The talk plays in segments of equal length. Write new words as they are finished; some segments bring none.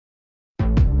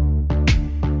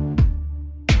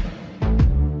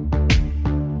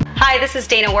Hi, this is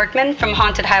Dana Workman from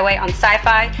Haunted Highway on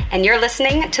Sci-Fi, and you're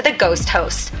listening to The Ghost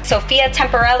Host, Sophia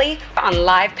Temporelli on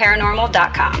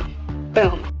liveparanormal.com.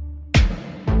 Boom.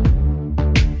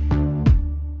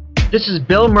 This is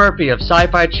Bill Murphy of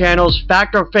Sci-Fi Channel's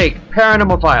Fact or Fake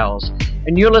Paranormal Files,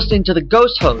 and you're listening to The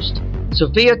Ghost Host,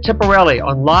 Sophia Temporelli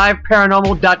on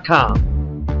liveparanormal.com.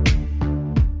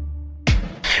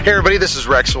 Hey everybody, this is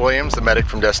Rex Williams, the medic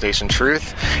from Destination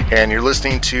Truth, and you're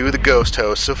listening to The Ghost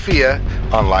Host, Sophia,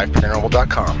 on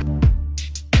liveparanormal.com.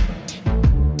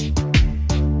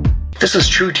 This is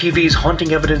True TV's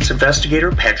haunting evidence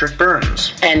investigator, Patrick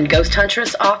Burns. And Ghost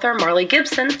Huntress author, Marley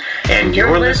Gibson. And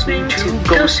you're listening to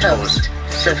Ghost Host,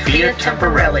 Sophia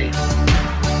Temporelli.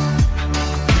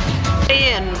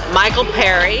 And Michael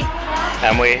Perry.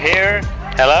 And we're here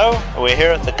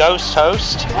at the Ghost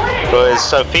Host, who is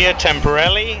Sophia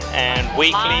Temporelli, and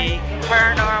weekly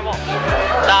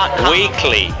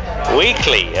Paranormal.com.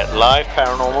 Weekly at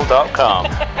liveparanormal.com.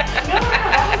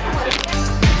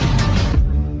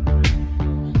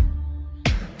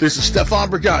 This is Stefan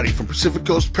Brigatti from Pacific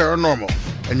Coast Paranormal,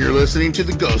 and you're listening to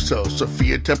The Ghost Host,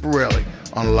 Sophia Temporelli,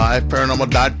 on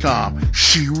liveparanormal.com.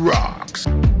 She rocks.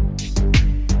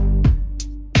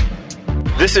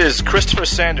 This is Christopher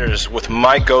Sanders with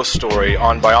My Ghost Story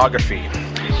on Biography.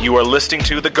 You are listening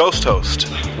to The Ghost Host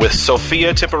with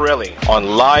Sophia Temporelli on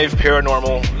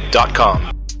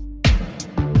liveparanormal.com.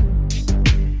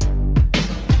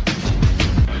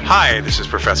 Hi, this is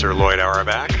Professor Lloyd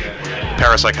Auerbach,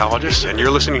 parapsychologist, and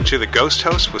you're listening to The Ghost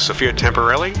Host with Sophia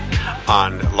Temporelli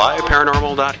on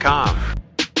liveparanormal.com.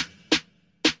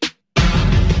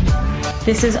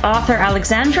 This is author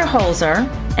Alexandra Holzer,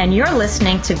 and you're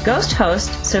listening to Ghost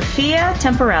Host Sophia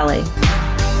Temporelli.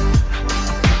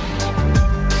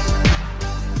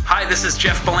 Hi, this is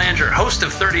Jeff Belanger, host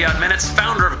of 30 Odd Minutes,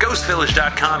 founder of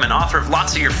GhostVillage.com, and author of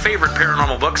lots of your favorite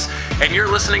paranormal books, and you're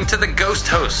listening to The Ghost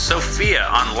Host Sophia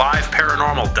on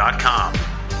liveparanormal.com.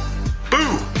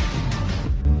 Boo!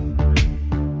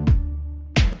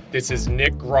 This is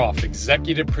Nick Groff,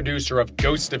 executive producer of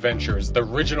Ghost Adventures, the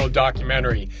original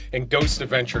documentary, and Ghost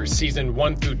Adventures Season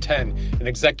 1 through 10, and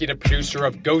executive producer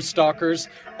of Ghost Stalkers,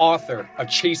 author of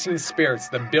Chasing Spirits,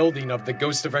 the building of the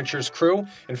Ghost Adventures crew,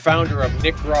 and founder of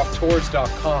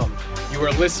NickGroffTours.com. You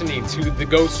are listening to The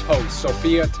Ghost Host,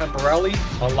 Sophia Temporelli,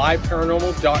 on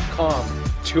liveparanormal.com.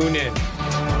 Tune in.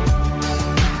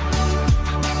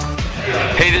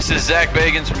 Hey, this is Zach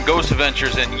Bagans from Ghost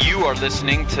Adventures, and you are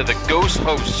listening to the Ghost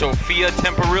Host, Sophia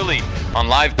Temporelli, on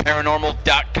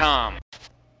liveparanormal.com.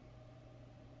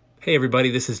 Hey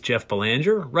everybody, this is Jeff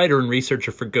Belanger, writer and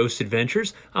researcher for Ghost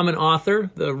Adventures. I'm an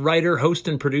author, the writer, host,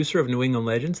 and producer of New England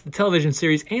Legends, the television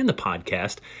series, and the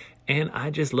podcast. And I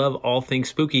just love all things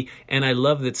spooky, and I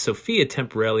love that Sophia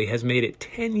Temporelli has made it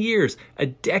 10 years, a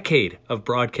decade of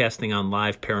broadcasting on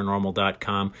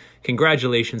liveparanormal.com.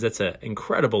 Congratulations, that's an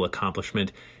incredible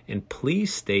accomplishment, and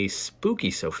please stay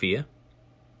spooky, Sophia.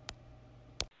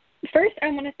 First, I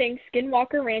want to thank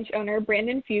Skinwalker Ranch owner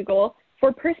Brandon Fugel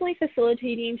for personally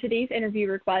facilitating today's interview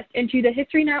request, and to the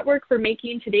History Network for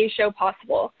making today's show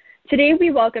possible. Today, we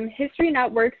welcome History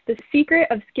Network's The Secret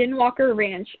of Skinwalker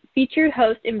Ranch, featured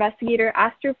host, investigator,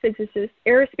 astrophysicist,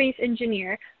 aerospace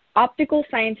engineer, optical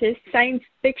scientist, science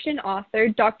fiction author,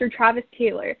 Dr. Travis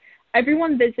Taylor.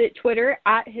 Everyone visit Twitter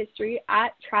 @history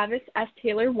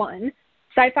 @TravisSTaylor1,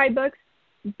 Sci-Fi Books,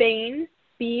 Baen,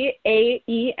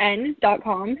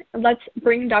 BAEN.com. Let's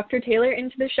bring Dr. Taylor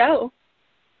into the show.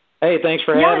 Hey, thanks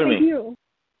for having me. Thank you.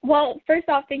 Well, first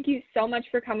off, thank you so much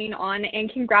for coming on,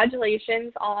 and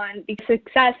congratulations on the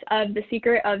success of The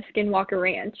Secret of Skinwalker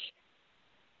Ranch.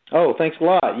 Oh, thanks a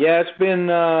lot. Yeah, it's been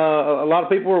a lot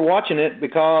of people are watching it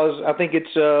because I think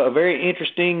it's a very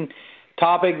interesting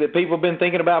topic that people have been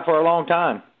thinking about for a long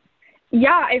time.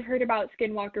 Yeah, I've heard about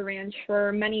Skinwalker Ranch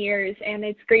for many years, and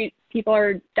it's great people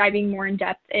are diving more in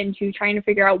depth into trying to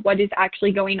figure out what is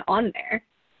actually going on there.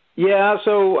 Yeah,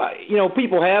 so,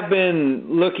 people have been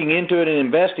looking into it and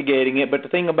investigating it, but the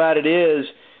thing about it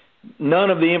is none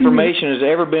of the information has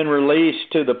ever been released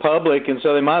to the public, and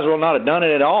so they might as well not have done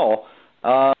it at all.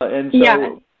 And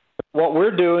so what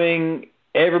we're doing,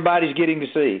 everybody's getting to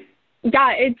see.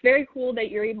 Yeah, it's very cool that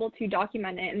you're able to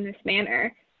document it in this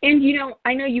manner. And,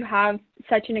 I know you have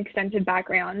such an extensive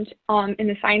background in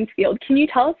the science field. Can you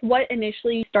tell us what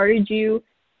initially started you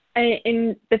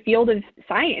in the field of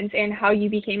science and how you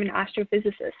became an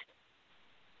astrophysicist?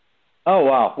 Oh,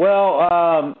 wow. Well,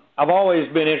 I've always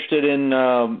been interested in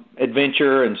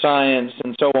adventure and science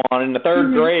and so on. In the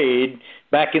third grade,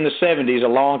 back in the 70s, a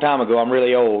long time ago, I'm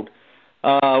really old,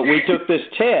 we took this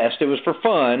test. It was for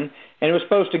fun, and it was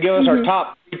supposed to give us our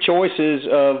top three choices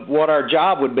of what our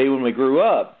job would be when we grew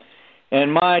up.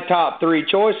 And my top three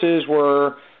choices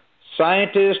were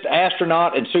scientist,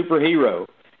 astronaut, and superhero.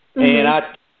 Mm-hmm. And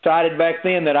I decided back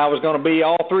then that I was going to be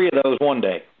all three of those one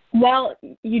day. Well,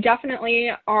 you definitely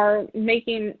are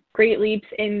making great leaps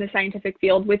in the scientific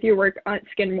field with your work at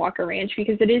Skinwalker Ranch,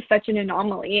 because it is such an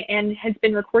anomaly and has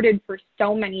been recorded for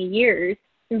so many years,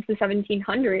 since the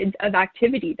 1700s, of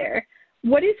activity there.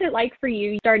 What is it like for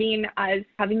you, starting as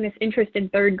having this interest in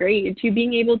third grade, to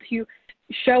being able to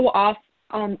show off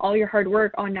all your hard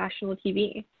work on national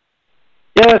TV?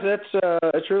 Yes,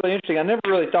 that's really interesting. I never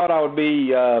really thought I would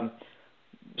be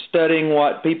studying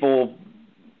what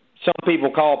some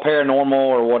people call paranormal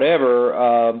or whatever.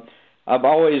 I've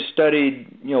always studied,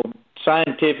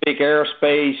 scientific,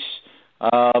 aerospace,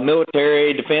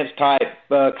 military, defense type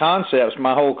concepts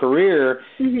my whole career.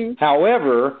 Mm-hmm.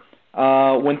 However,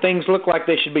 when things look like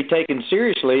they should be taken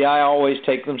seriously, I always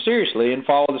take them seriously and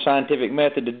follow the scientific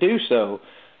method to do so.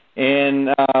 And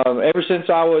ever since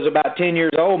I was about 10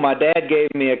 years old, my dad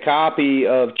gave me a copy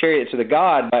of Chariots of the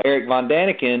God by Eric von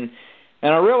Daniken,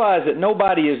 and I realized that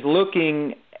nobody is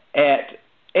looking at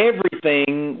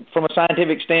everything from a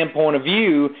scientific standpoint of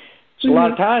view. So a lot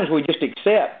of times we just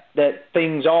accept that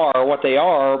things are what they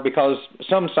are because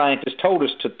some scientists told us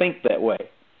to think that way.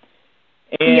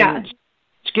 And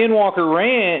Skinwalker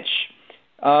Ranch,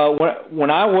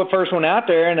 when I first went out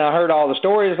there and I heard all the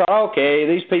stories, I thought, okay,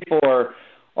 these people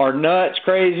are nuts,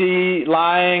 crazy,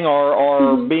 lying,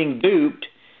 or being duped.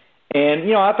 And,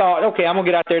 I thought, okay, I'm going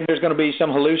to get out there and there's going to be some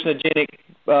hallucinogenic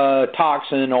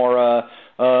toxin or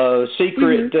a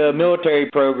secret military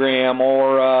program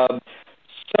or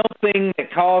something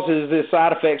that causes the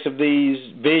side effects of these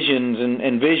visions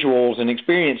and visuals and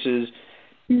experiences.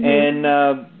 Mm-hmm. And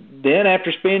then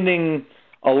after spending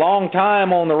a long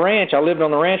time on the ranch, I lived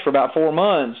on the ranch for about 4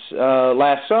 months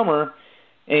last summer,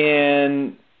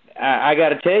 and I got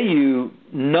to tell you,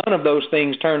 none of those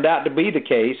things turned out to be the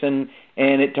case, and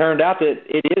it turned out that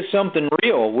it is something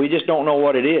real. We just don't know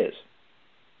what it is.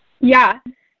 Yeah,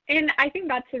 and I think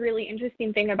that's a really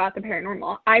interesting thing about the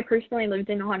paranormal. I personally lived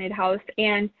in a haunted house,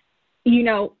 and,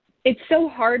 it's so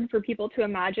hard for people to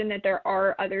imagine that there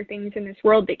are other things in this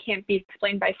world that can't be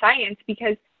explained by science,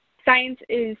 because science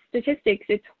is statistics,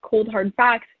 it's cold, hard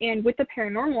facts, and with the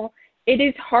paranormal, it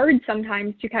is hard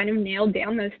sometimes to kind of nail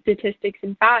down those statistics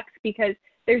and facts because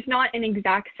there's not an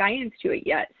exact science to it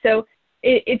yet. So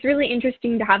it's really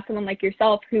interesting to have someone like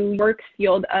yourself who works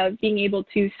field of being able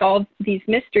to solve these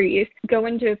mysteries go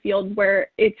into a field where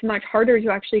it's much harder to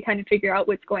actually kind of figure out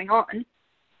what's going on.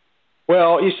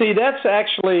 Well, you see, that's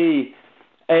actually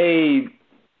a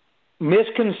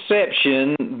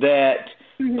misconception that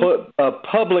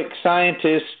public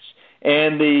scientists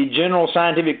and the general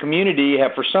scientific community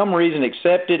have for some reason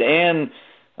accepted and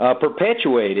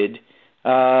perpetuated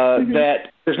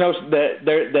that there's no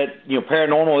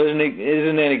paranormal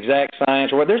isn't an exact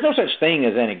science, or there's no such thing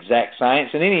as an exact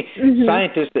science, and any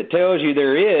scientist that tells you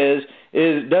there is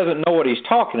doesn't know what he's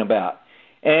talking about.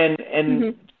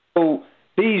 And so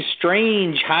these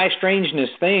strange, high strangeness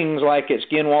things like at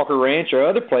Skinwalker Ranch or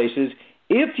other places,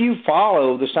 if you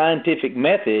follow the scientific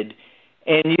method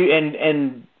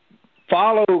and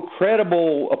follow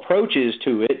credible approaches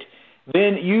to it,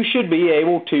 then you should be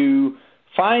able to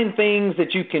find things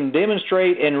that you can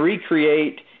demonstrate and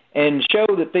recreate and show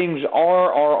that things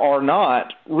are or are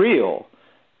not real.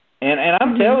 And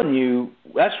I'm telling you,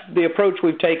 that's the approach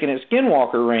we've taken at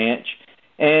Skinwalker Ranch,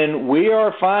 and we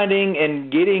are finding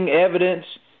and getting evidence,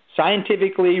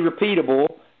 scientifically repeatable,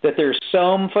 that there's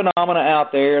some phenomena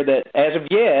out there that, as of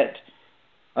yet,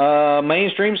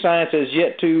 mainstream science has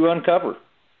yet to uncover.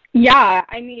 Yeah,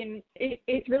 I mean,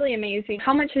 it's really amazing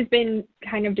how much has been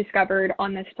kind of discovered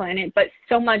on this planet, but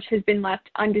so much has been left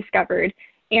undiscovered.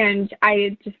 And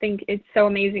I just think it's so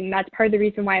amazing. That's part of the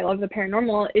reason why I love the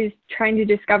paranormal, is trying to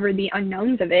discover the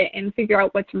unknowns of it and figure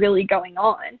out what's really going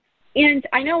on. And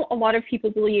I know a lot of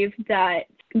people believe that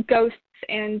ghosts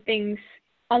and things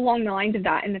along the lines of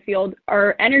that in the field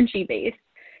are energy-based.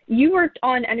 You worked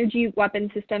on energy weapon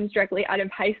systems directly out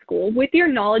of high school. With your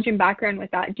knowledge and background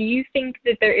with that, do you think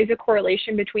that there is a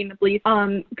correlation between the belief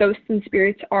ghosts and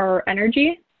spirits are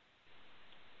energy?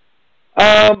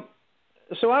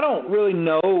 So I don't really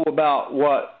know about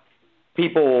what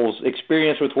people's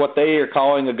experience with what they are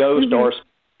calling a ghost or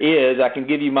is. I can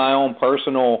give you my own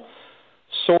personal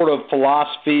sort of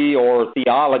philosophy or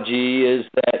theology is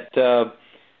that,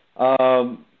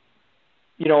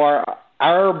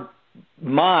 our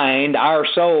mind, our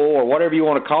soul, or whatever you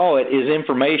want to call it, is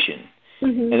information.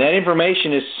 And that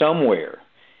information is somewhere.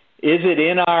 Is it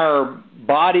in our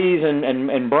bodies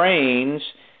and brains,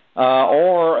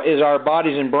 or is our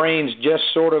bodies and brains just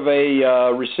sort of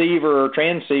a receiver or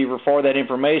transceiver for that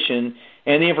information,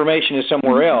 and the information is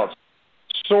somewhere else?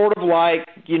 Sort of like,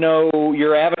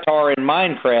 your avatar in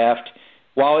Minecraft.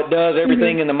 While it does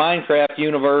everything in the Minecraft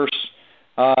universe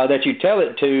that you tell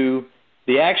it to,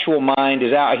 the actual mind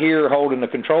is out here holding the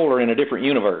controller in a different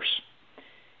universe.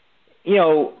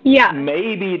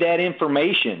 Maybe that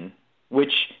information,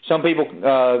 which some people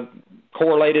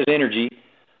correlate as energy,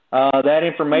 that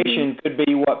information could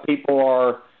be what people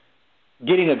are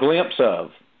getting a glimpse of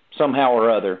somehow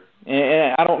or other.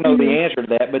 And I don't know the answer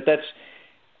to that, but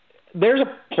there's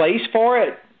a place for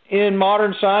it in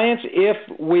modern science if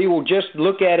we will just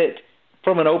look at it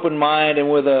from an open mind and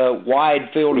with a wide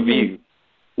field of view.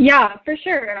 Yeah, for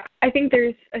sure. I think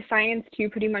there's a science to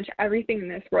pretty much everything in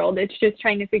this world. It's just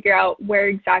trying to figure out where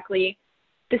exactly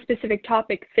the specific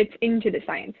topic fits into the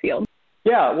science field.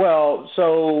 Yeah, well,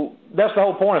 so that's the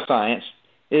whole point of science,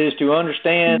 is to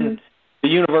understand the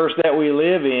universe that we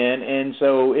live in. And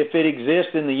so if it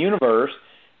exists in the universe,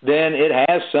 then it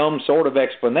has some sort of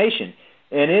explanation.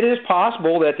 And it is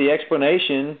possible that the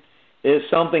explanation is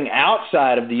something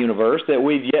outside of the universe that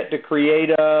we've yet to create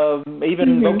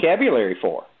even vocabulary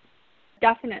for.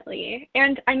 Definitely.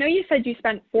 And I know you said you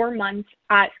spent 4 months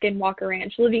at Skinwalker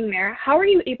Ranch living there. How are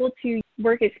you able to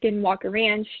work at Skinwalker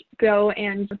Ranch, go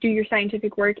and do your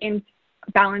scientific work and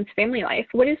balance family life?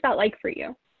 What is that like for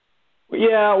you?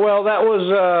 Yeah, well, that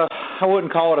was, I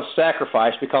wouldn't call it a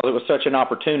sacrifice because it was such an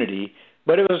opportunity,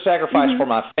 but it was a sacrifice for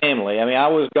my family. I mean, I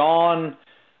was gone.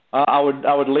 I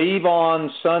would leave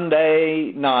on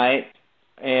Sunday night,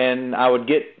 and I would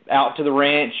get out to the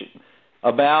ranch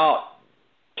about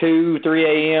 2,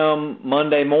 3 a.m.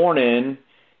 Monday morning,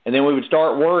 and then we would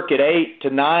start work at 8 to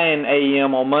 9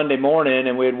 a.m. on Monday morning,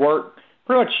 and we'd work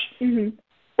pretty much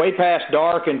way past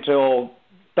dark until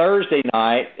Thursday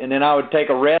night, and then I would take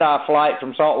a red-eye flight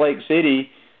from Salt Lake City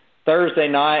Thursday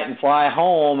night and fly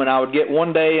home, and I would get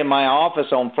one day in my office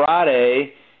on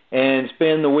Friday and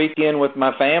spend the weekend with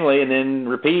my family and then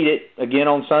repeat it again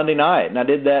on Sunday night. And I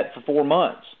did that for 4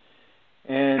 months.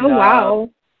 And, wow.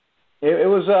 It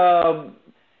was,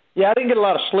 I didn't get a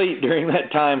lot of sleep during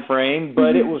that time frame,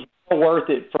 but it was well worth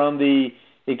it from the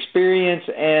experience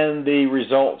and the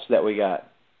results that we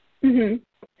got.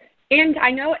 And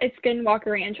I know at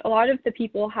Skinwalker Ranch, a lot of the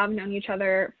people have known each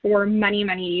other for many,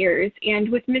 many years. And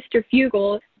with Mr.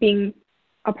 Fugel being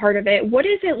a part of it, what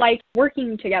is it like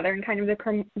working together and kind of the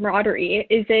camaraderie?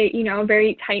 Is it, a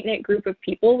very tight-knit group of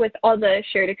people with all the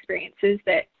shared experiences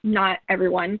that not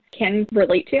everyone can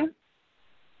relate to?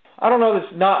 I don't know.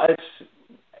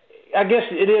 I guess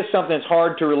it is something that's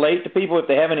hard to relate to people if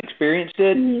they haven't experienced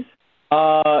it.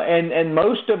 And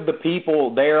most of the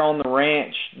people there on the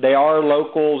ranch, they are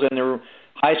locals and they're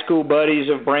high school buddies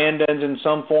of Brandon's in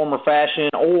some form or fashion,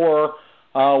 or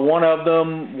one of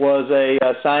them was a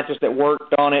scientist that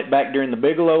worked on it back during the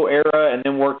Bigelow era and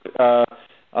then worked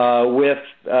with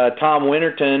Tom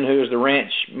Winterton, who is the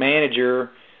ranch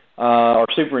manager or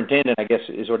superintendent, I guess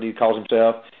is what he calls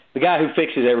himself, the guy who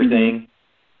fixes everything.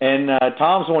 And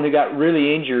Tom's the one who got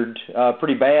really injured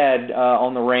pretty bad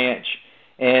on the ranch.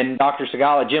 And Dr.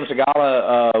 Segala, Jim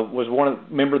Segala, was one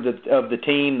member of the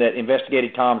team that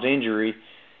investigated Tom's injury.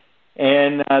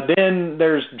 And then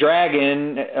there's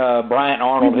Dragon, Bryant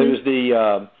Arnold, who's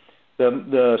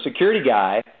the security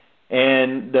guy,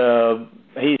 and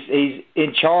he's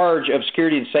in charge of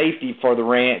security and safety for the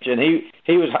ranch. And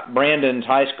he was Brandon's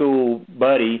high school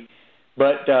buddy.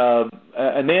 But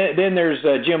and then there's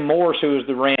Jim Morse, who is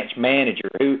the ranch manager,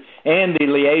 and the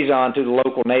liaison to the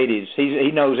local natives.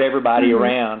 He knows everybody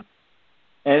around.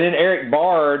 And then Eric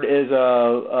Bard is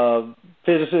a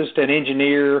physicist and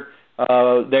engineer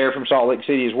there from Salt Lake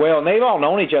City as well. And they've all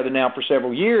known each other now for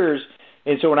several years.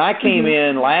 And so when I came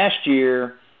in last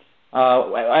year,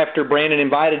 after Brandon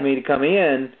invited me to come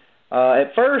in,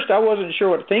 at first I wasn't sure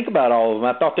what to think about all of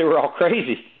them. I thought they were all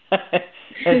crazy.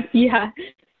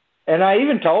 And I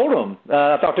even told them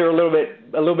I thought they were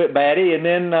a little bit batty. And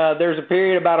then there's a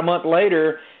period about a month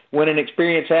later when an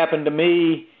experience happened to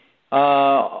me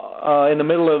in the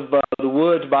middle of the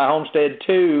woods by Homestead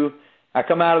 2. I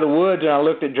come out of the woods and I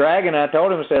looked at Dragon and I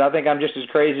told him, I said, I think I'm just as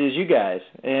crazy as you guys.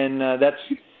 And that's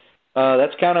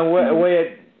kind of the way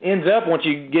it ends up once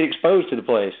you get exposed to the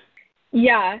place.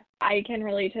 Yeah, I can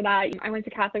relate to that. I went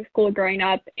to Catholic school growing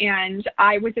up, and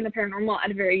I was in the paranormal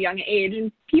at a very young age,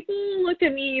 and people looked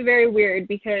at me very weird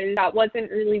because that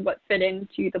wasn't really what fit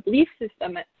into the belief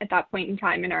system at that point in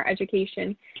time in our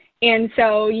education. And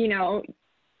so,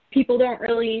 people don't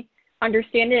really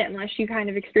understand it unless you kind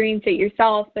of experience it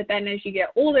yourself. But then as you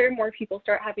get older, more people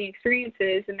start having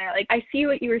experiences, and they're like, I see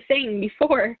what you were saying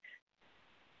before.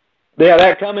 Yeah,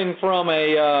 that coming from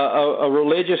a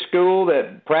religious school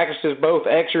that practices both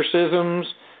exorcisms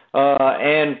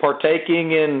and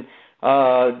partaking in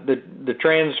the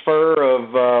transfer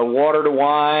of water to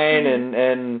wine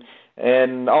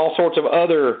and all sorts of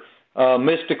other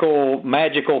mystical,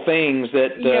 magical things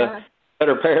that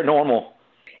are paranormal.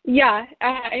 Yeah,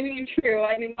 I mean, true.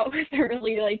 I mean, that wasn't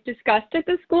really discussed at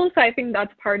the school, so I think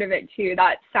that's part of it too.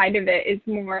 That side of it is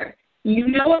more you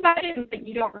know about it, but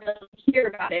you don't really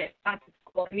hear about it at the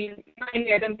school. I mean,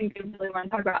 I don't think they really want to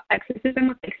talk about exorcism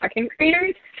with second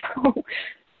graders. So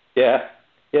yeah,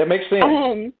 it makes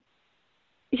sense.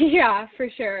 Yeah, for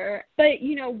sure. But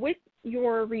with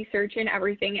your research and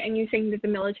everything, and you saying that the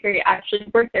military actually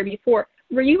worked there before,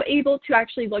 were you able to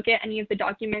actually look at any of the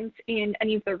documents and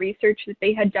any of the research that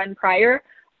they had done prior,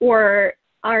 or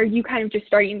are you kind of just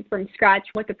starting from scratch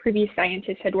what the previous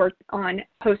scientists had worked on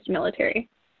post-military?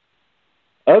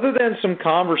 Other than some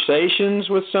conversations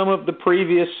with some of the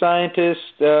previous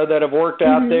scientists that have worked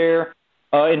out there,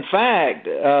 in fact,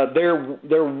 there,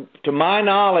 to my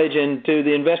knowledge and to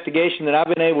the investigation that I've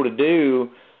been able to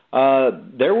do,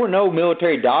 there were no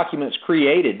military documents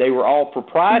created. They were all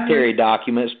proprietary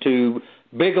documents to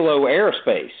Bigelow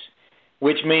Aerospace,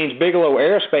 which means Bigelow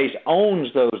Aerospace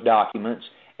owns those documents,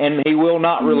 and he will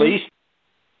not release them.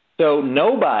 So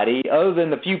nobody, other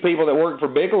than the few people that work for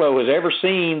Bigelow, has ever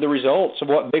seen the results of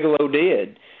what Bigelow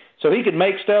did. So he could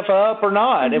make stuff up or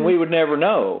not, and we would never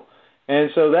know.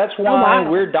 And so that's why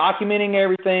we're documenting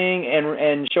everything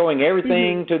and showing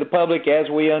everything to the public as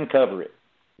we uncover it.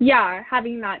 Yeah,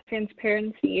 having that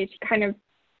transparency to kind of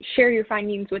share your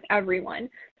findings with everyone,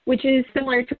 which is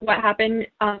similar to what happened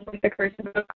with the Curse of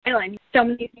Oak Island. So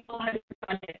many people had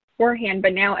done it beforehand,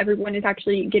 but now everyone is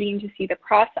actually getting to see the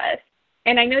process.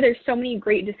 And I know there's so many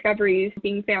great discoveries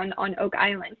being found on Oak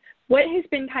Island. What has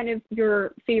been kind of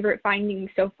your favorite findings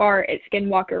so far at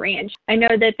Skinwalker Ranch? I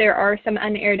know that there are some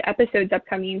unaired episodes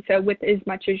upcoming, so with as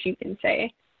much as you can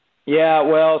say. Yeah,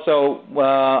 well, so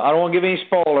I don't want to give any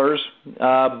spoilers,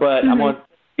 but I'm going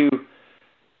to do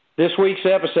this week's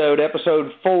episode,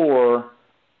 episode 4,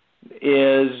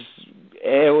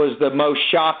 it was the most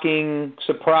shocking,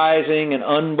 surprising, and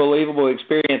unbelievable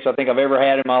experience I think I've ever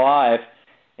had in my life.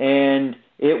 And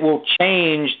it will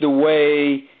change the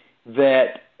way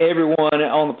that everyone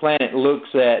on the planet looks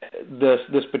at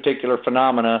this particular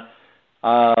phenomena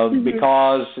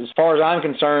because as far as I'm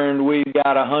concerned, we've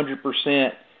got 100%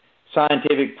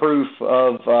 scientific proof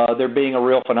of there being a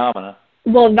real phenomena.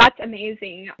 Well, that's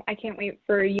amazing. I can't wait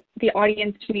for the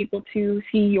audience to be able to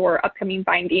see your upcoming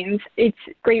findings. It's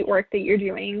great work that you're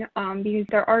doing because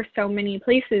there are so many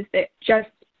places that just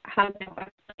have no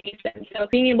explanation. So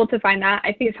being able to find that,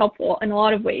 I think, is helpful in a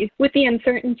lot of ways. With the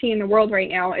uncertainty in the world right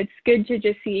now, it's good to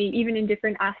just see, even in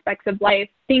different aspects of life,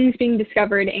 things being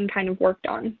discovered and kind of worked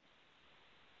on.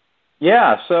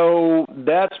 Yeah, so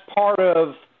that's part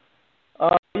of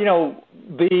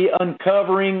the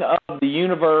uncovering of the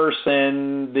universe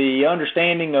and the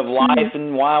understanding of life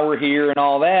and why we're here and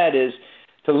all that is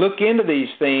to look into these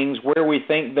things where we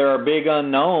think there are big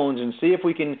unknowns and see if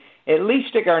we can at least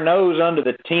stick our nose under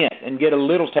the tent and get a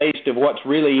little taste of what's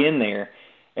really in there.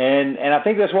 And I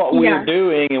think that's what we're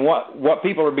doing and what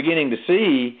people are beginning to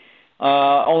see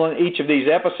on each of these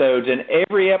episodes. And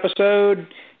every episode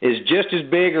is just as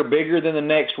big or bigger than the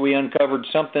next. We uncovered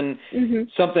something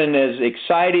as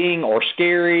exciting or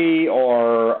scary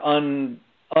or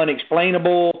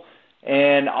unexplainable.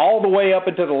 And all the way up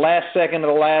until the last second of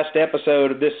the last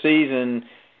episode of this season,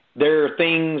 there are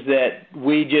things that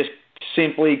we just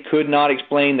simply could not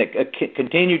explain that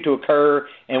continued to occur,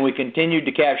 and we continued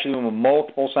to capture them with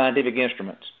multiple scientific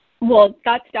instruments. Well,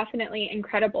 that's definitely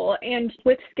incredible. And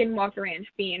with Skinwalker Ranch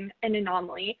being an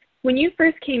anomaly, when you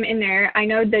first came in there, I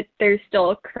know that there's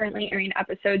still currently airing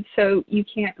episodes, so you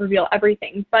can't reveal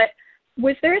everything, but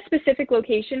was there a specific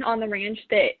location on the ranch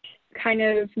that kind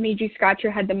of made you scratch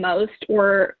your head the most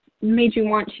or made you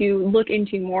want to look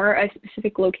into more a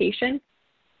specific location?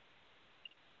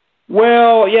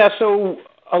 Well, yeah, so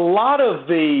a lot of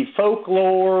the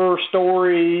folklore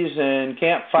stories and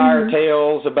campfire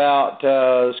tales about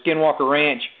Skinwalker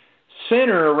Ranch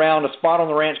center around a spot on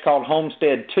the ranch called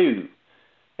Homestead 2.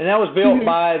 And that was built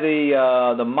by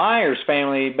the Myers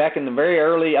family back in the very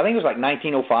early, I think it was like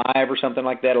 1905 or something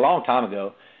like that, a long time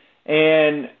ago.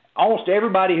 And almost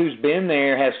everybody who's been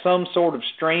there has some sort of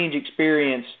strange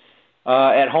experience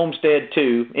at Homestead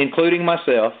 2, including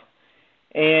myself.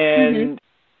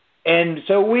 And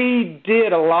so we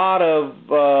did a lot of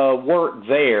work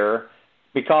there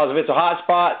because if it's a hot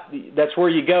spot, that's where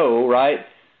you go, right?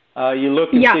 You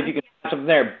look and see if you can find something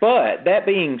there. But that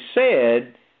being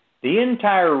said, the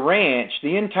entire ranch,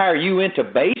 the entire Uinta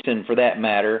Basin for that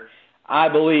matter, I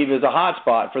believe is a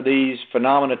hotspot for these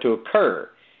phenomena to occur.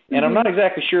 And I'm not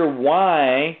exactly sure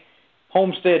why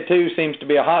Homestead 2 seems to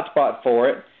be a hotspot for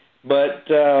it, but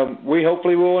we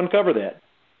hopefully will uncover that.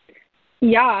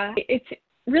 Yeah, it's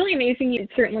really amazing at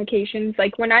certain locations.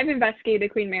 Like when I've investigated the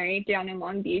Queen Mary down in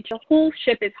Long Beach, the whole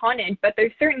ship is haunted, but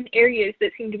there's certain areas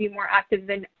that seem to be more active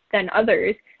than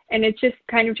others. And it's just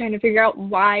kind of trying to figure out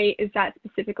why is that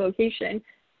specific location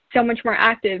so much more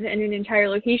active in an entire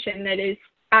location that is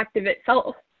active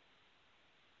itself.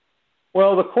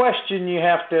 Well, the question you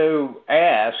have to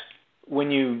ask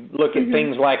when you look at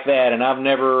things like that, and I've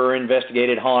never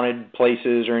investigated haunted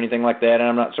places or anything like that, and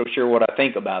I'm not so sure what I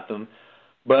think about them,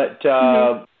 but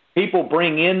people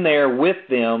bring in there with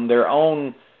them their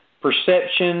own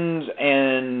perceptions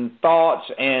and thoughts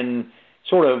and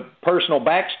sort of personal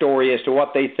backstory as to what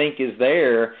they think is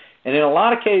there. And in a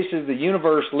lot of cases, the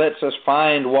universe lets us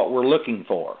find what we're looking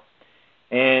for.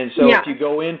 And so if you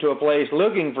go into a place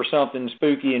looking for something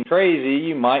spooky and crazy,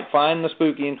 you might find the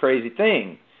spooky and crazy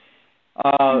thing.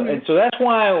 And so that's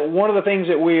why one of the things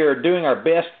that we are doing our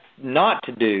best not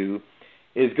to do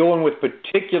is going with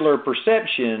particular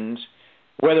perceptions,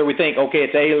 whether we think, okay,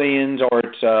 it's aliens or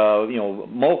it's,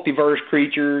 multiverse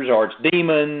creatures or it's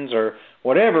demons or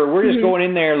whatever. We're just going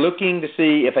in there looking to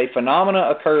see if a phenomena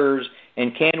occurs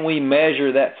and can we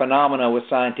measure that phenomena with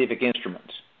scientific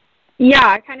instruments.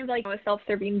 Yeah, kind of like a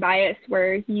self-serving bias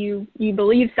where you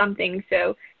believe something,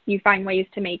 so you find ways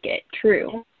to make it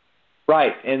true.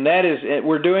 Right, and that is,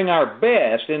 we're doing our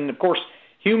best, and of course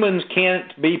humans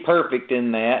can't be perfect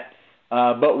in that,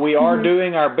 but we are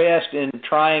doing our best in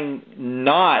trying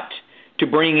not to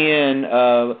bring in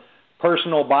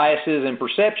personal biases and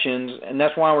perceptions, and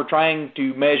that's why we're trying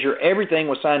to measure everything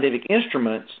with scientific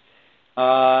instruments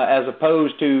as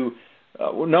opposed to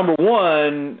number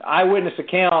one, eyewitness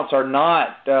accounts are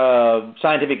not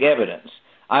scientific evidence.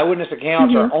 Eyewitness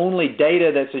accounts are only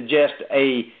data that suggest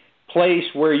a place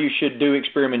where you should do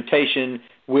experimentation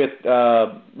with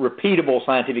repeatable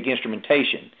scientific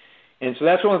instrumentation. And so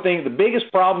that's one of the things, the biggest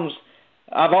problems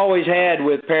I've always had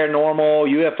with paranormal,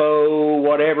 UFO,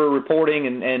 whatever reporting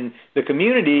and the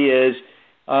community is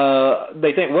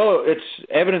they think, well, it's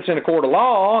evidence in a court of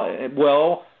law.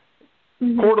 Well,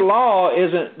 court of law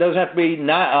doesn't have to be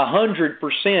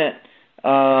 100%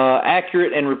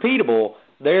 accurate and repeatable.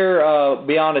 They're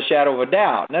beyond a shadow of a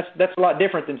doubt. And that's a lot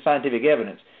different than scientific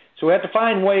evidence. So we have to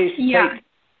find ways to take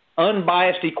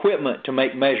unbiased equipment to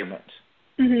make measurements.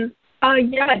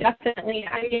 Yeah, definitely.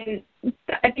 I mean,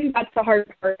 I think that's the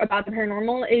hard part about the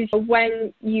paranormal is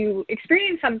when you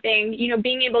experience something,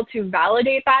 being able to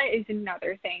validate that is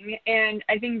another thing. And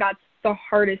I think that's the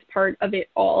hardest part of it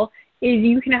all is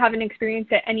you can have an experience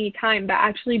at any time, but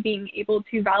actually being able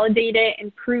to validate it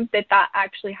and prove that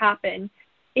actually happened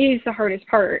is the hardest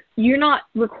part. You're not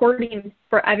recording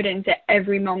for evidence at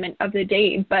every moment of the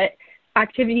day, but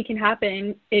activity can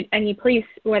happen at any place,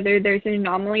 whether there's an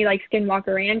anomaly like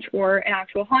Skinwalker Ranch or an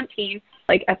actual haunting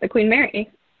like at the Queen Mary.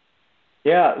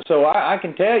 Yeah, so I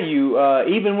can tell you,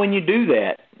 even when you do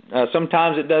that,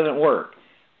 sometimes it doesn't work.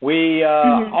 We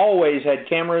always had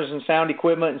cameras and sound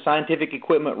equipment and scientific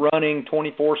equipment running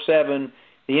 24/7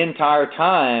 the entire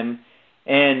time,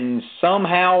 and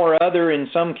somehow or other in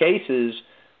some cases,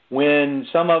 when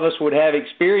some of us would have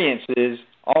experiences,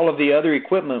 all of the other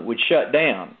equipment would shut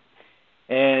down.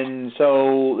 And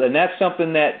that's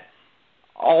something that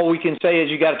all we can say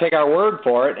is you got to take our word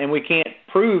for it, and we can't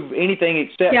prove anything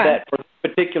except that for a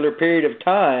particular period of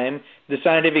time, the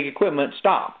scientific equipment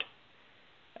stopped.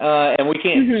 And we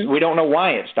can't, we don't know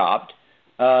why it stopped.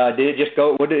 Did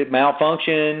it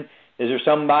malfunction? Is there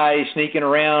somebody sneaking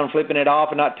around, flipping it off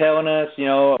and not telling us,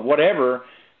 whatever.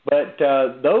 But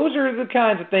those are the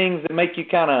kinds of things that make you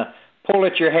kind of pull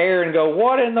at your hair and go,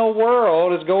 what in the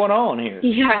world is going on here?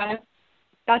 Yeah.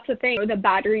 That's the thing. The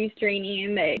battery's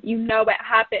draining, that what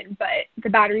happened, but the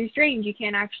battery's drained. You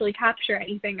can't actually capture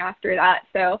anything after that.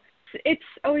 So it's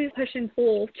always push and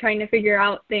pull trying to figure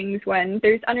out things when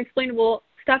there's unexplainable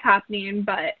stuff happening,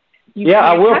 but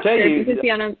I will tell you,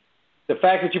 the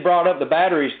fact that you brought up the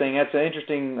batteries thing, that's an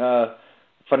interesting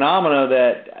phenomena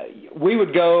that we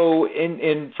would go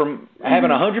in from having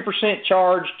 100%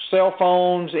 charged cell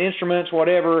phones, instruments,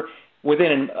 whatever,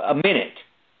 within a minute.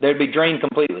 They'd be drained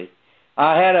completely.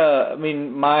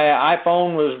 My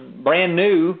iPhone was brand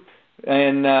new,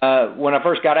 and when I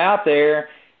first got out there,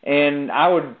 and I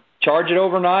would charge it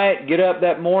overnight, get up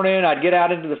that morning, I'd get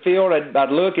out into the field,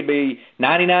 I'd look, it'd be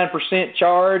 99%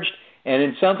 charged, and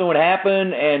then something would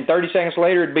happen, and 30 seconds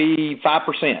later it'd be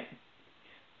 5%.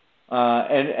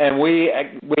 And we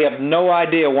have no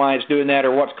idea why it's doing that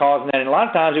or what's causing that. And a lot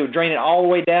of times it would drain it all the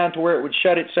way down to where it would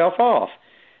shut itself off.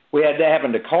 We had that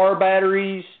happen to car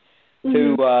batteries,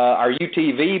 to our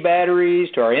UTV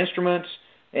batteries, to our instruments,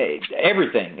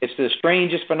 everything. It's the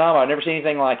strangest phenomenon. I've never seen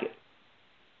anything like it.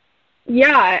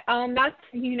 Yeah, that's,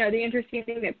 the interesting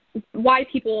thing, that why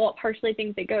people partially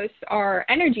think that ghosts are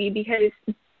energy, because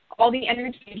all the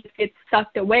energy just gets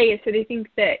sucked away, so they think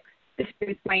that the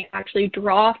spirits might actually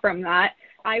draw from that.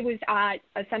 I was at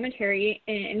a cemetery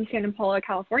in Santa Paula,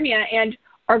 California, and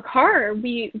our car,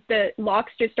 the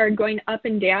locks just started going up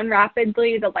and down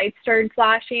rapidly, the lights started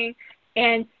flashing,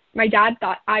 and my dad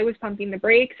thought I was pumping the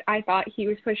brakes. I thought he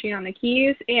was pushing on the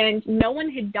keys, and no one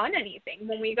had done anything.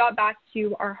 When we got back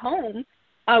to our home,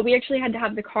 we actually had to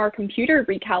have the car computer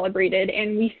recalibrated,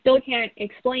 and we still can't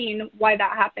explain why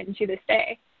that happened to this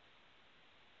day.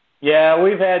 Yeah,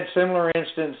 we've had similar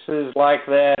instances like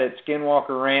that at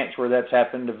Skinwalker Ranch where that's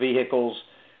happened to vehicles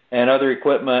and other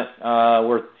equipment,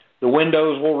 where the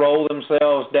windows will roll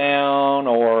themselves down,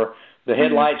 or the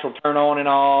headlights will turn on and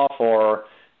off, or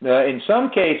in some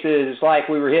cases it's like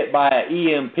we were hit by an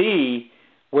EMP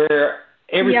where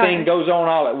everything goes on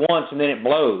all at once and then it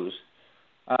blows.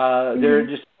 There are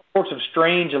just all sorts of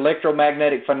strange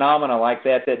electromagnetic phenomena like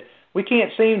that we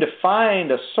can't seem to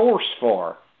find a source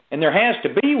for. And there has to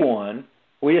be one.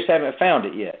 We just haven't found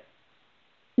it yet.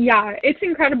 Yeah, it's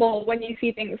incredible when you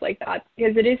see things like that,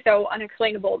 because it is so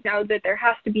unexplainable now that there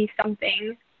has to be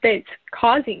something that's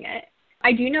causing it.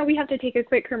 I do know we have to take a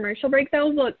quick commercial break,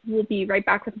 though, but we'll be right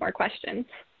back with more questions.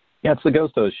 Yeah, it's the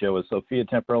Ghost Host Show with Sophia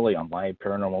Temporelli on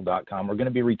liveparanormal.com. We're going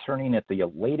to be returning at the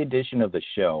late edition of the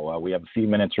show. We have a few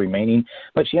minutes remaining,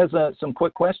 but she has some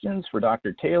quick questions for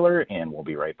Dr. Taylor, and we'll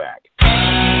be right back.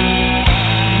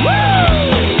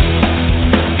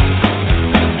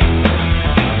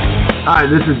 Hi,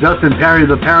 this is Dustin Perry,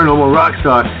 the Paranormal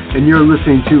Rockstar, and you're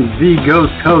listening to The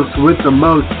Ghost Host with the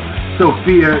most,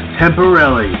 Sophia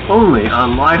Temporelli, only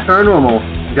on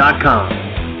liveparanormal.com.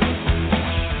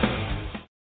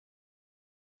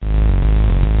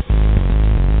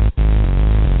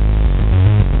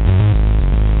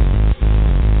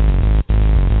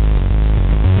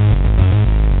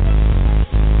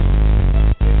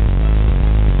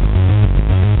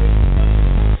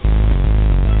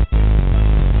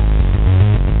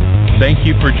 Thank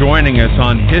you for joining us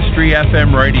on History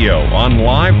FM Radio on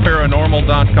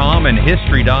liveparanormal.com and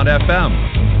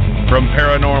history.fm. From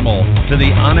paranormal to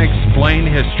the unexplained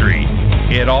history,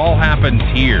 it all happens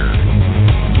here.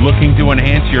 Looking to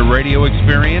enhance your radio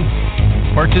experience?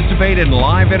 Participate in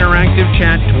live interactive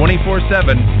chat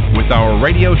 24/7 with our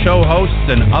radio show hosts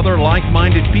and other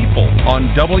like-minded people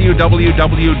on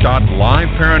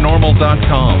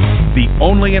www.liveparanormal.com, the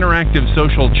only interactive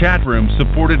social chat room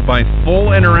supported by full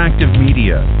interactive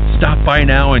media. Stop by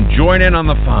now and join in on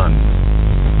the fun.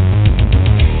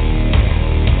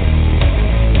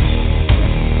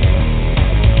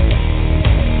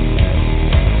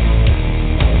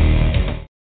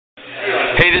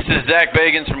 Hey, this is Zach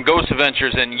Bagans from Ghost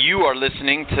Adventures, and you are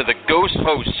listening to the Ghost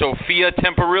Host, Sophia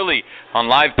Temporelli, on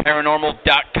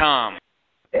liveparanormal.com.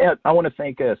 I want to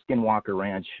thank Skinwalker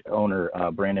Ranch owner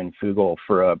Brandon Fugel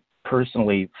for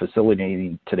personally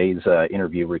facilitating today's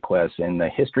interview request, and the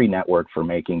History Network for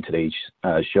making today's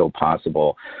show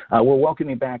possible. We're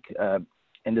welcoming back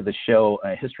into the show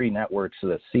History Network's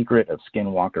The Secret of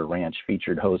Skinwalker Ranch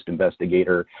featured host,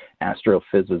 investigator,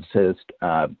 astrophysicist,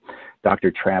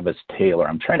 Dr. Travis Taylor.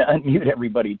 I'm trying to unmute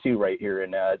everybody too right here.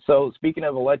 And so speaking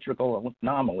of electrical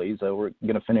anomalies, we're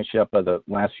going to finish up the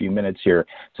last few minutes here.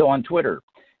 So on Twitter,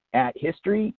 at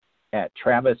History, at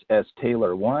Travis S.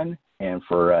 Taylor 1, and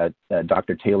for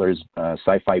Dr. Taylor's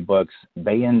sci-fi books,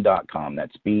 Baen.com.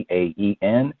 That's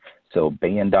B-A-E-N. So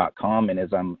Baen.com. And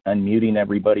as I'm unmuting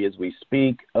everybody as we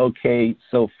speak, okay,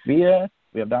 Sophia,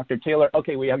 we have Dr. Taylor.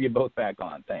 Okay, we have you both back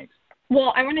on. Thanks.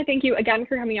 Well, I want to thank you again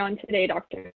for coming on today,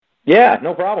 Doctor. Yeah,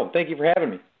 no problem. Thank you for having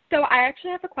me. So I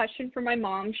actually have a question for my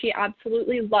mom. She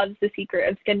absolutely loves The Secret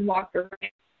of Skinwalker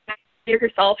Ranch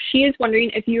herself. She is wondering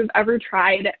if you've ever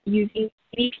tried using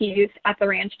EVPs at the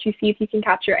ranch to see if you can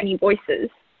capture any voices.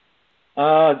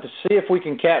 To see if we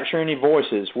can capture any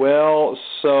voices. Well,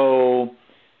 so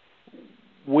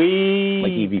we...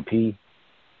 Like EVP?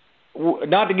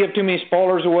 Not to give too many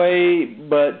spoilers away,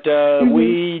 but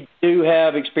we do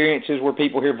have experiences where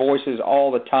people hear voices all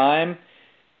the time,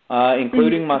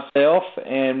 including myself,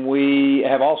 and we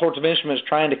have all sorts of instruments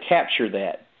trying to capture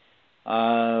that.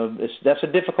 That's a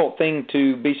difficult thing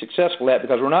to be successful at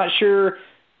because we're not sure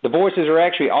the voices are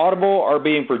actually audible or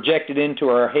being projected into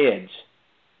our heads.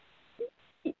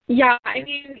 Yeah, I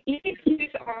mean,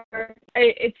 EVPs are,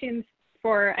 it seems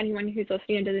for anyone who's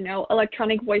listening and doesn't know,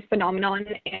 electronic voice phenomenon,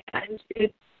 and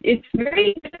it's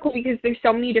very difficult because there's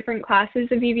so many different classes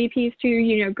of EVPs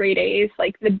too, grade A's,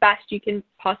 like the best you can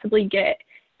possibly get.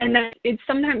 And then it's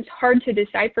sometimes hard to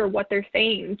decipher what they're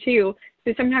saying too.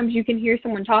 So sometimes you can hear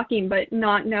someone talking but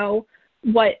not know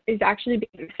what is actually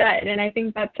being said. And I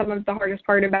think that's some of the hardest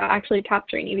part about actually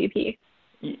capturing EVP.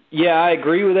 Yeah, I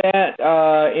agree with that,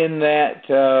 in that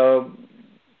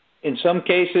in some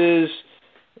cases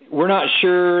we're not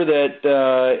sure that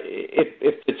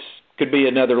if it's could be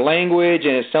another language,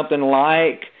 and it's something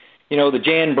like, the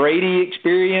Jan Brady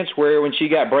experience, where when she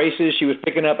got braces, she was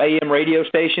picking up AM radio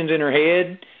stations in her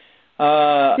head,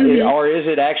 or is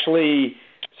it actually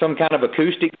some kind of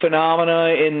acoustic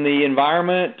phenomena in the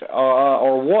environment,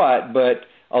 or what? But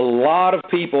a lot of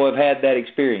people have had that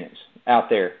experience out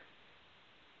there.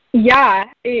 Yeah,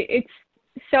 it's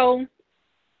so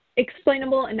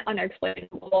explainable and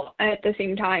unexplainable at the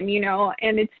same time,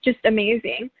 and it's just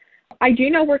amazing. I do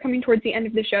know we're coming towards the end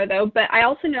of the show, though, but I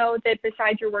also know that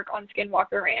besides your work on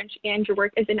Skinwalker Ranch and your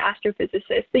work as an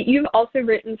astrophysicist, that you've also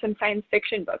written some science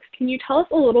fiction books. Can you tell us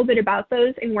a little bit about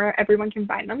those and where everyone can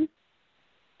find them?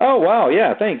 Oh, wow,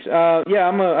 yeah, thanks.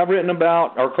 I've written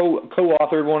about, or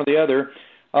co-authored one or the other,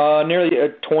 nearly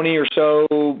 20 or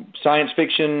so science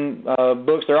fiction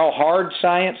books. They're all hard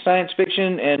science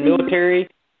fiction, and military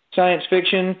science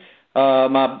fiction.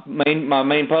 My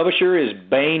main publisher is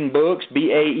Baen Books,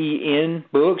 Baen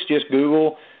Books. Just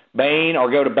Google Baen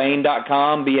or go to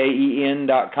Baen.com,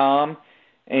 Baen.com.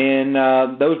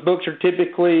 And those books are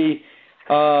typically,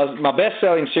 my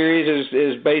best-selling series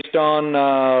is based on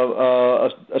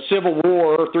a civil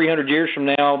war 300 years from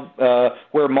now,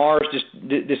 where Mars just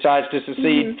decides to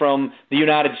secede from the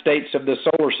United States of the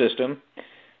solar system.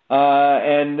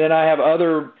 And then I have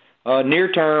other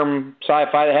near-term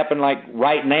sci-fi that happen like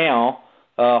right now,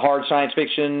 hard science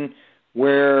fiction,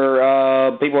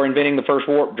 where people are inventing the first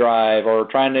warp drive or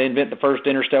trying to invent the first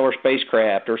interstellar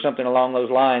spacecraft or something along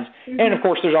those lines. And, of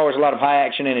course, there's always a lot of high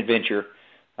action and adventure,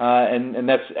 and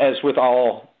that's as with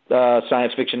all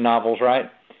science fiction novels, right?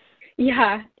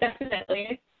 Yeah,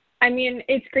 definitely. I mean,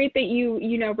 it's great that you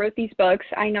wrote these books.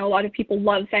 I know a lot of people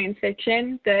love science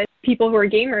fiction. The people who are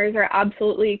gamers are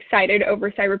absolutely excited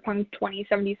over Cyberpunk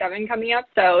 2077 coming up.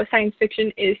 So science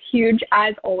fiction is huge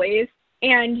as always.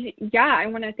 And yeah, I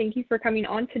want to thank you for coming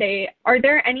on today. Are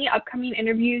there any upcoming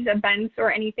interviews, events,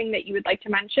 or anything that you would like to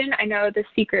mention? I know The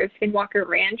Secret of Skinwalker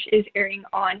Ranch is airing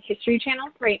on History Channel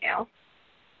right now.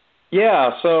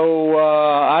 Yeah,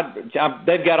 so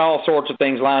they've got all sorts of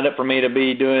things lined up for me to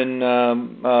be doing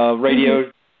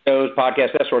radio shows,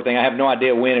 podcasts, that sort of thing. I have no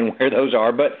idea when and where those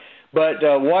are, but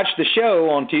watch the show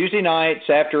on Tuesday nights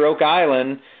after Oak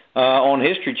Island on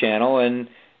History Channel, and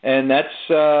that's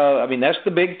that's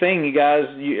the big thing. You guys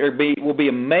will be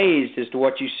amazed as to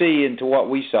what you see and to what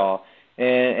we saw,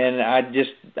 and I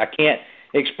can't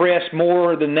express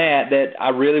more than that I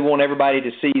really want everybody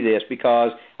to see this,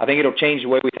 because I think it'll change the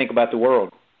way we think about the world.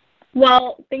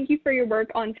 Well, thank you for your work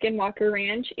on Skinwalker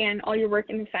Ranch and all your work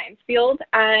in the science field,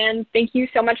 and thank you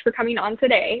so much for coming on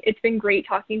today. It's been great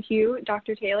talking to you,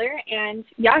 Dr. Taylor, and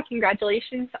yeah,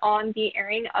 congratulations on the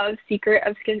airing of Secret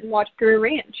of Skinwalker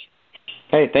Ranch.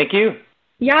 Hey, thank you.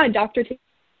 Yeah, Dr. Taylor.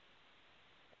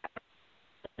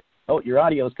 Oh, your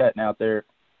audio's cutting out there.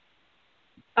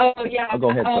 Oh, yeah. Go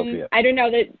ahead, Sophia. I don't know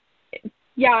that,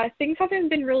 yeah, things haven't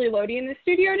been really loading in the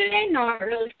studio today. Not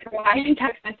really sure why.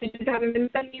 Text messages haven't been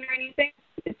sending or anything.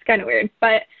 It's kind of weird.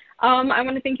 But I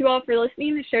want to thank you all for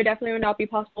listening. The show definitely would not be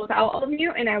possible without all of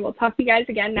you, and I will talk to you guys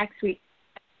again next week.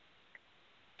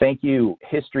 Thank you,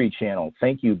 History Channel.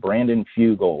 Thank you, Brandon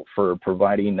Fugel, for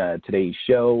providing today's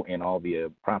show and all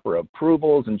the proper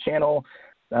approvals and channel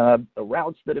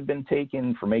routes that have been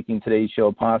taken for making today's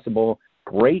show possible.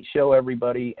 Great show,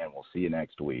 everybody, and we'll see you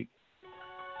next week.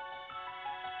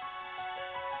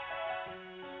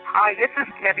 Hi, this is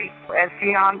Debbie at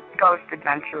Xeon Ghost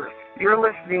Adventures. You're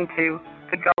listening to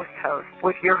The Ghost Host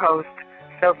with your host,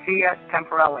 Sophia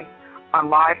Temporelli,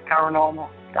 on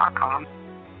LiveParanormal.com.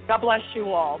 God bless you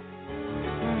all.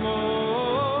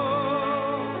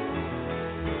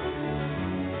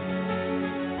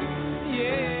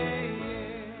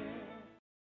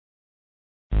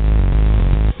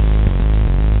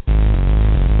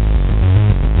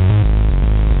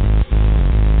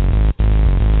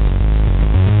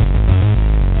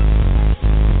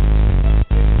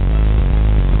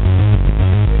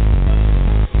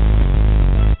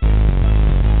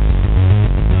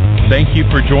 Thank you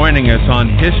for joining us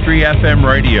on History FM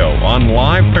Radio on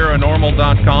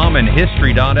LiveParanormal.com and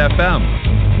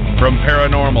History.fm. From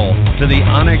paranormal to the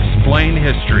unexplained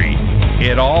history,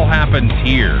 it all happens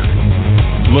here.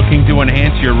 Looking to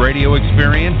enhance your radio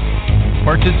experience?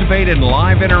 Participate in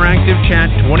live interactive chat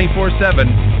 24/7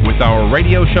 with our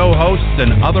radio show hosts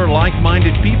and other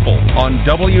like-minded people on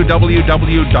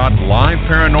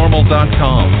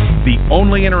www.liveparanormal.com, the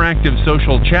only interactive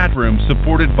social chat room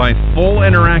supported by full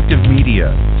interactive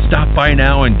media. Stop by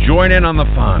now and join in on the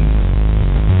fun.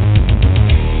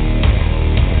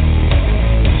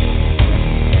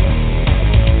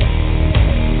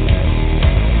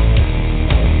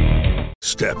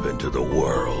 Step into the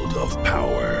world of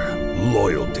power,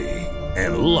 loyalty,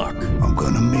 and luck. I'm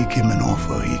gonna make him an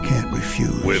offer he can't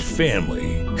refuse. With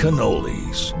family,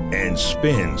 cannolis, and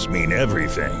spins mean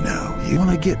everything. Now, you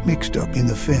wanna get mixed up in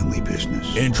the family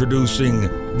business. Introducing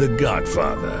The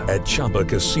Godfather at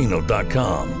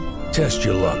ChumbaCasino.com. Test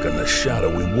your luck in the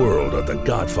shadowy world of The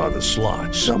Godfather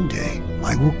slot. Someday,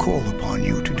 I will call upon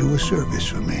you to do a service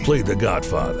for me. Play The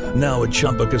Godfather, now at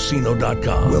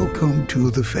ChumbaCasino.com. Welcome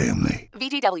to the family.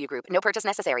 VGW Group. No purchase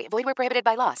necessary. Void where prohibited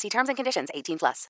by law. See terms and conditions. 18+.